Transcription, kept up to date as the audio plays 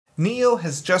Neo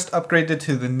has just upgraded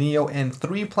to the Neo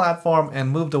N3 platform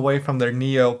and moved away from their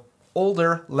Neo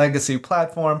older legacy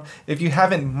platform. If you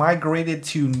haven't migrated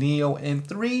to Neo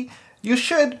N3, you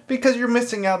should, because you're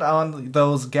missing out on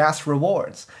those gas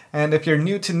rewards. And if you're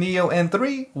new to Neo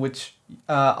N3, which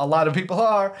a lot of people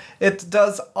are, it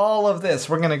does all of this.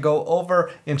 We're going to go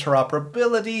over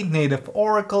interoperability, native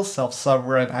Oracle,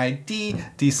 self-sovereign ID,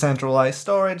 decentralized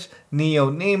storage, Neo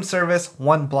name service,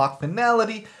 one-block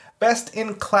finality,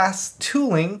 best-in-class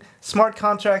tooling, smart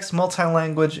contracts,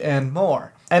 multi-language, and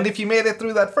more. And if you made it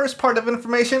through that first part of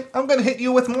information, I'm going to hit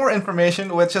you with more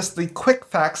information with just the quick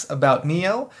facts about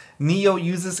Neo. Neo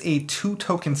uses a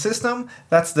 2-token system.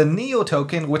 That's the Neo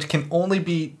token, which can only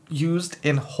be used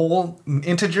in whole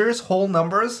integers, whole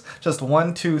numbers, just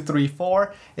 1, 2, 3,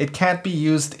 4. It can't be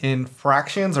used in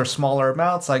fractions or smaller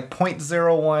amounts like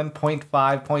 0.01,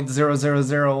 0.5,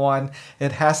 0.0001.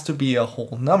 It has to be a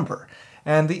whole number.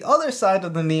 And the other side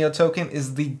of the Neo token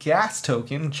is the gas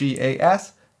token,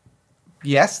 GAS.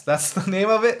 Yes, that's the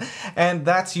name of it, and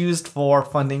that's used for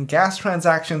funding gas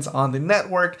transactions on the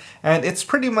network, and it's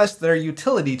pretty much their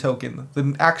utility token.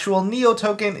 The actual Neo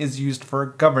token is used for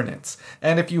governance.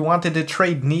 And if you wanted to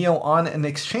trade Neo on an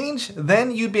exchange, then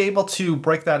you'd be able to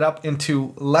break that up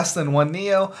into less than one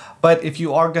Neo, but if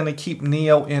you are going to keep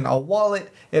Neo in a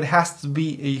wallet, it has to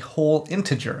be a whole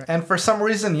integer. And for some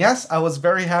reason, yes, I was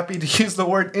very happy to use the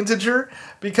word integer,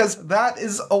 because that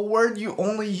is a word you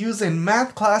only use in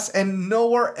math class and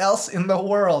nowhere else in the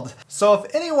world. So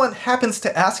if anyone happens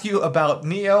to ask you about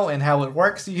Neo and how it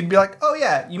works, you'd be like, oh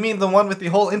yeah, you mean the one with the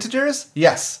whole integers?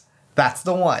 Yes, that's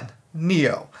the one,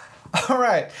 Neo.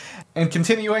 Alright, and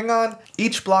continuing on,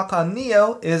 each block on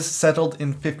Neo is settled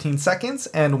in 15 seconds,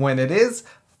 and when it is,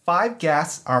 5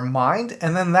 gas are mined,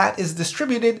 and then that is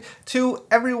distributed to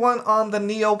everyone on the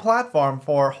Neo platform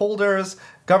for holders,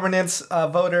 governance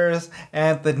voters,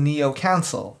 and the Neo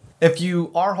Council. If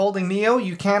you are holding Neo,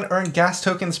 you can earn gas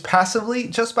tokens passively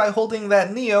just by holding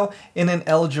that Neo in an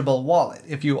eligible wallet.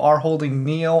 If you are holding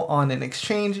Neo on an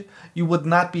exchange, you would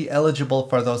not be eligible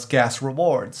for those gas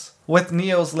rewards. With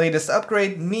Neo's latest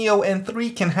upgrade, Neo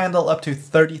N3 can handle up to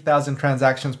 30,000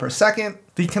 transactions per second.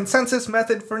 The consensus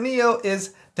method for Neo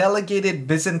is Delegated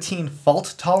Byzantine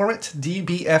Fault Tolerant,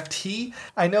 DBFT.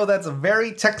 I know that's a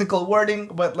very technical wording,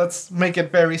 but let's make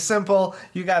it very simple.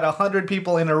 You got 100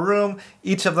 people in a room,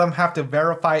 each of them have to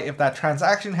verify if that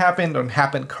transaction happened and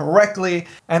happened correctly,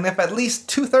 and if at least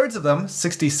 2/3 of them,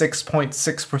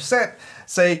 66.6%,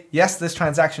 say, yes, this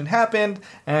transaction happened,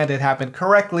 and it happened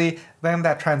correctly, then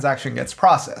that transaction gets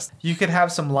processed. You could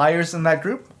have some liars in that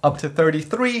group, up to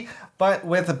 33, but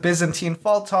with a Byzantine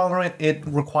fault tolerant, it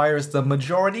requires the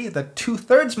majority, the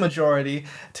 2/3 majority,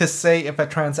 to say if a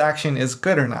transaction is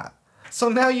good or not. So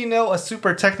now you know a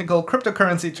super technical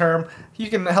cryptocurrency term. You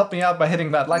can help me out by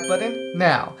hitting that like button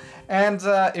now. And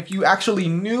if you actually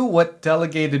knew what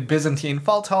delegated Byzantine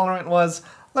fault tolerant was,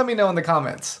 let me know in the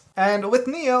comments. And with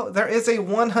Neo, there is a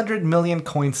 100 million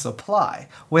coin supply.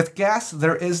 With gas,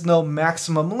 there is no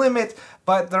maximum limit,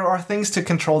 but there are things to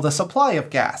control the supply of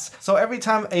gas. So every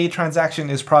time a transaction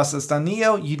is processed on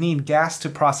Neo, you need gas to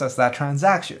process that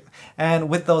transaction. And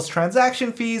with those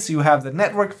transaction fees, you have the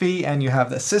network fee and you have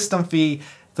the system fee.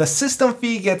 The system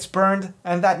fee gets burned,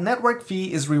 and that network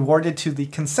fee is rewarded to the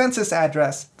consensus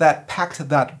address that packed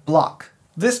that block.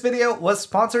 This video was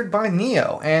sponsored by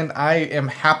Neo, and I am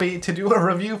happy to do a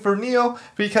review for Neo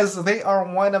because they are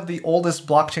one of the oldest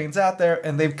blockchains out there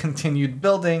and they've continued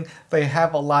building. They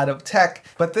have a lot of tech,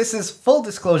 but this is full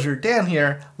disclosure Dan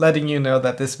here, letting you know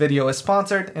that this video is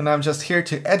sponsored and I'm just here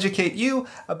to educate you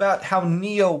about how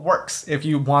Neo works. If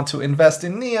you want to invest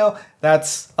in Neo,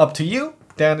 that's up to you.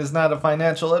 Dan is not a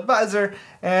financial advisor,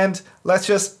 and let's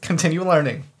just continue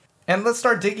learning. And let's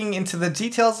start digging into the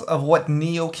details of what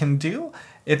Neo can do.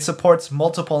 It supports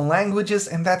multiple languages,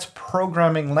 and that's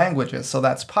programming languages. So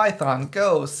that's Python,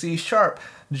 Go, C#,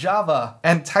 Java,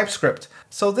 and TypeScript.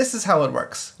 So this is how it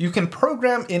works. You can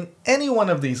program in any one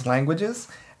of these languages,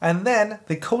 and then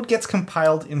the code gets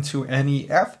compiled into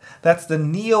NEF. That's the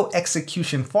Neo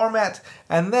execution format,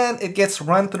 and then it gets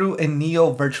run through a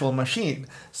Neo virtual machine.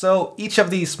 So each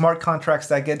of these smart contracts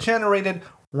that get generated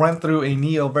run through a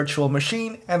Neo virtual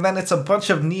machine, and then it's a bunch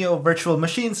of Neo virtual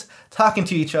machines talking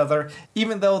to each other,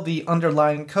 even though the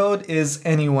underlying code is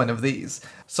any one of these.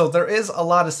 So there is a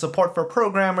lot of support for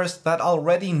programmers that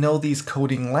already know these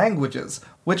coding languages,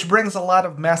 which brings a lot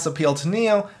of mass appeal to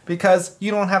Neo because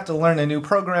you don't have to learn a new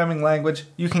programming language.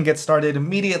 You can get started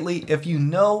immediately if you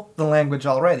know the language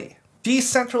already.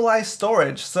 Decentralized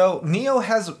storage. So Neo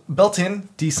has built-in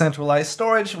decentralized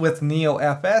storage with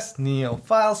NeoFS, Neo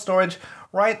File Storage,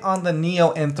 right on the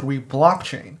Neo N3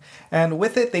 blockchain. And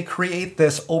with it, they create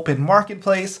this open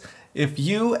marketplace. If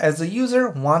you, as a user,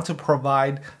 want to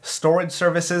provide storage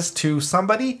services to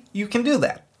somebody, you can do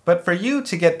that. But for you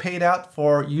to get paid out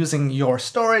for using your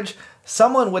storage,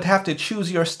 someone would have to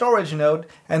choose your storage node,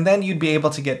 and then you'd be able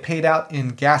to get paid out in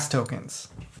gas tokens.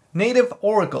 Native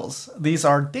oracles. These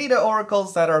are data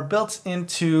oracles that are built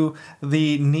into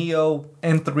the Neo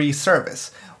N3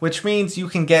 service, which means you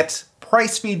can get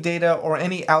price feed data or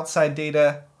any outside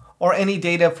data or any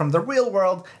data from the real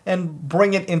world and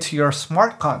bring it into your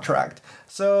smart contract.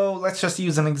 So let's just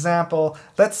use an example.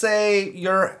 Let's say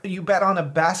you bet on a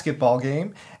basketball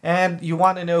game and you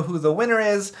want to know who the winner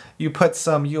is. You put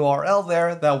some URL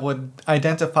there that would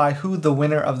identify who the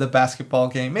winner of the basketball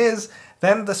game is.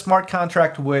 Then the smart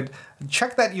contract would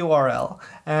check that URL,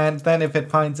 and then if it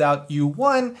finds out you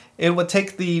won, it would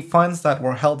take the funds that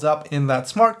were held up in that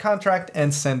smart contract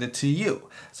and send it to you.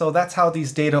 So that's how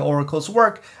these data oracles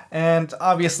work, and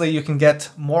obviously you can get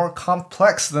more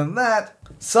complex than that.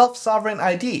 Self-sovereign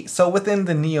ID. So within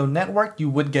the Neo network, you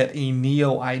would get a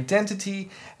Neo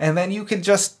identity, and then you could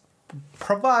just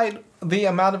provide the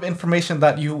amount of information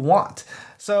that you want.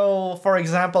 So, for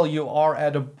example, you are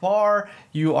at a bar,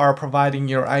 you are providing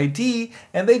your ID,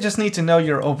 and they just need to know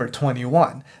you're over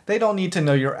 21. They don't need to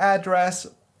know your address,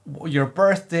 your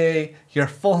birthday, your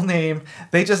full name.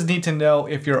 They just need to know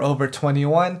if you're over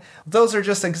 21. Those are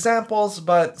just examples,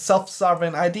 but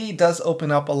self-sovereign ID does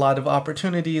open up a lot of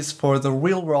opportunities for the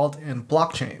real world in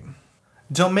blockchain.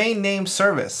 Domain name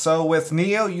service. So with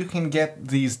Neo, you can get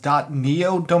these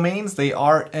 .neo domains. They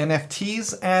are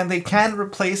NFTs, and they can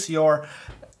replace your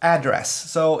address.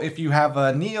 So if you have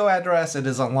a Neo address, it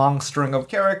is a long string of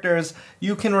characters,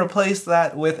 you can replace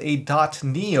that with a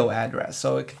 .neo address.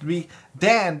 So it could be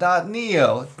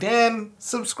Dan.neo, Dan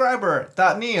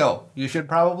subscriber.neo. You should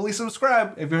probably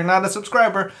subscribe if you're not a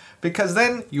subscriber, because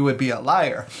then you would be a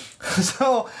liar.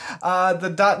 So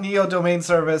the .neo domain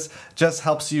service just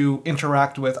helps you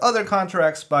interact with other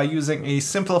contracts by using a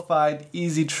simplified,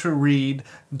 easy to read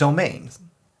domain.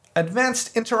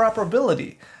 Advanced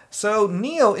interoperability. So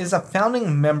Neo is a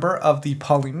founding member of the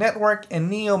Poly network, and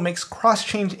Neo makes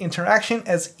cross-chain interaction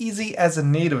as easy as a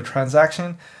native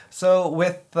transaction. So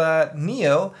with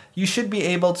Neo, you should be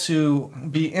able to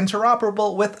be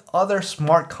interoperable with other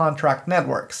smart contract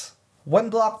networks. One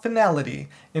block finality.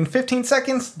 In 15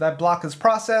 seconds, that block is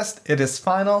processed, it is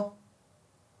final,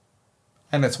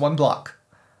 and it's one block.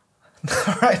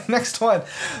 Alright, next one.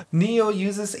 Neo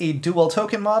uses a dual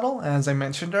token model. As I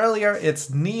mentioned earlier, it's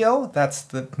Neo, that's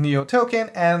the Neo token,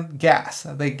 and gas,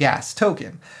 the gas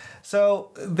token.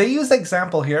 So they use the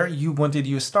example here, you wanted to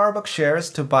use Starbucks shares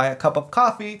to buy a cup of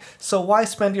coffee, so why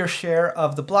spend your share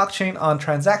of the blockchain on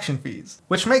transaction fees?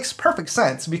 Which makes perfect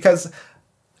sense, because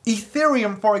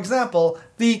Ethereum, for example,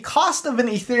 the cost of an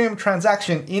Ethereum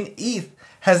transaction in ETH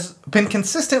has been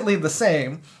consistently the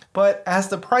same. But as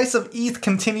the price of ETH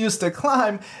continues to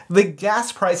climb, the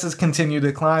gas prices continue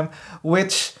to climb,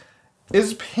 which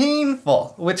is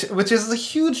painful, which is a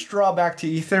huge drawback to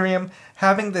Ethereum.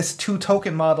 Having this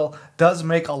two-token model does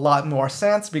make a lot more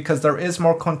sense because there is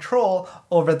more control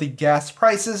over the gas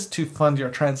prices to fund your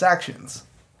transactions.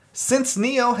 Since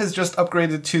Neo has just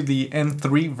upgraded to the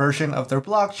N3 version of their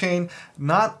blockchain,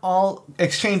 not all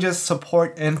exchanges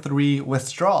support N3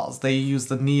 withdrawals. They use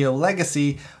the Neo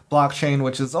legacy blockchain,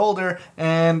 which is older,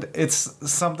 and it's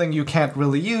something you can't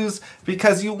really use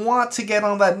because you want to get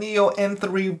on that Neo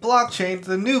N3 blockchain,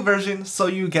 the new version, so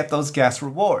you get those gas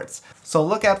rewards. So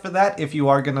look out for that if you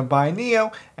are going to buy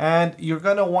Neo, and you're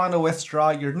going to want to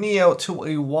withdraw your Neo to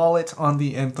a wallet on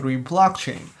the N3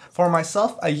 blockchain. For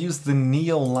myself, I use the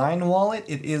Neo Line wallet.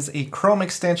 It is a Chrome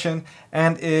extension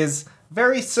and is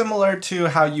very similar to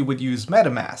how you would use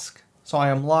MetaMask. So I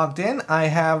am logged in. I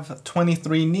have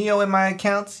 23 Neo in my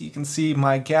accounts. You can see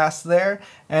my gas there.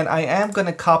 And I am going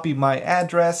to copy my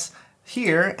address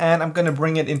here, and I'm going to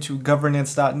bring it into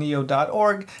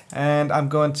governance.neo.org, and I'm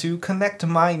going to connect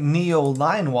my Neo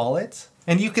Line wallet.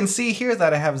 And you can see here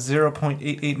that I have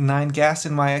 0.889 gas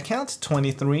in my account,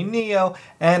 23 Neo,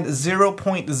 and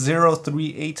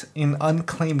 0.038 in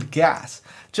unclaimed gas.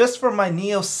 Just for my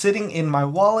Neo sitting in my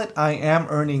wallet, I am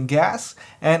earning gas,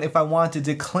 and if I wanted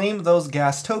to claim those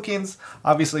gas tokens,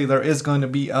 obviously there is going to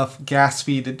be a gas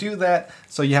fee to do that,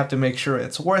 so you have to make sure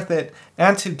it's worth it.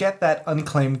 And to get that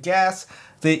unclaimed gas,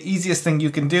 the easiest thing you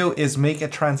can do is make a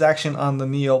transaction on the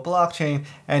Neo blockchain,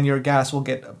 and your gas will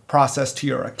get processed to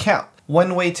your account.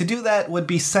 One way to do that would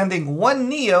be sending one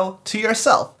Neo to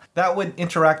yourself. That would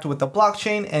interact with the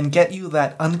blockchain and get you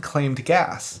that unclaimed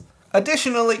gas.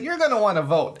 Additionally, you're going to want to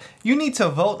vote. You need to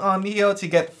vote on Neo to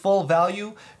get full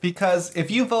value, because if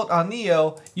you vote on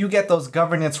Neo, you get those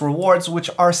governance rewards, which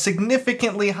are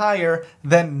significantly higher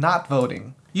than not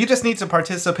voting. You just need to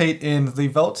participate in the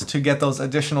vote to get those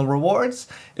additional rewards.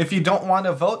 If you don't want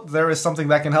to vote, there is something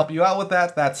that can help you out with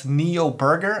that. That's Neo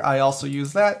Burger. I also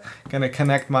use that. Gonna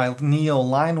connect my Neo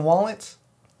Line wallet.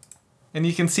 And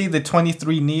you can see the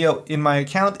 23 Neo in my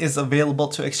account is available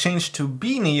to exchange to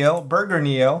B Neo, Burger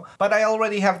Neo, but I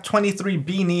already have 23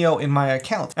 B Neo in my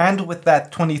account. And with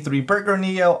that 23 Burger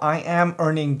Neo, I am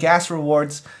earning gas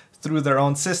rewards through their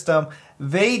own system.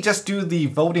 They just do the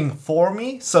voting for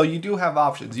me, so you do have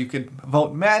options. You could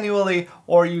vote manually,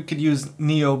 or you could use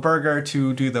Neo Burger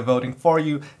to do the voting for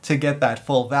you to get that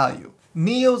full value.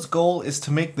 Neo's goal is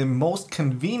to make the most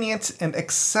convenient and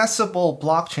accessible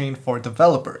blockchain for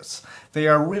developers. They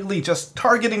are really just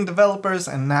targeting developers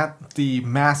and not the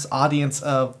mass audience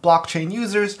of blockchain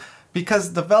users, because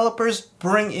developers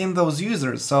bring in those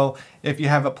users. So if you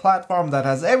have a platform that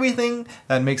has everything,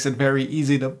 that makes it very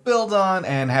easy to build on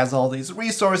and has all these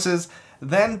resources,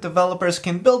 then developers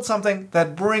can build something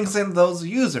that brings in those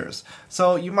users.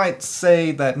 So you might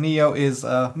say that Neo is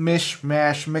a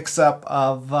mishmash mix-up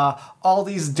of all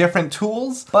these different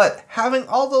tools, but having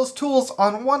all those tools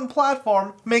on one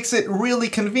platform makes it really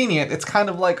convenient. It's kind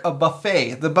of like a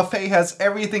buffet. The buffet has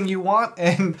everything you want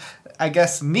and I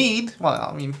guess need, well,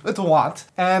 I mean, it's a want.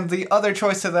 And the other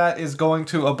choice to that is going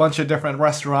to a bunch of different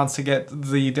restaurants to get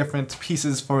the different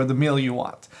pieces for the meal you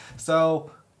want. So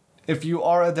if you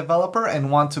are a developer and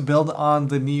want to build on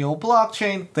the Neo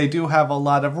blockchain, they do have a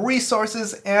lot of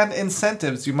resources and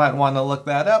incentives. You might want to look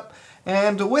that up.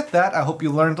 And with that, I hope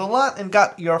you learned a lot and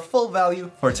got your full value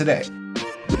for today.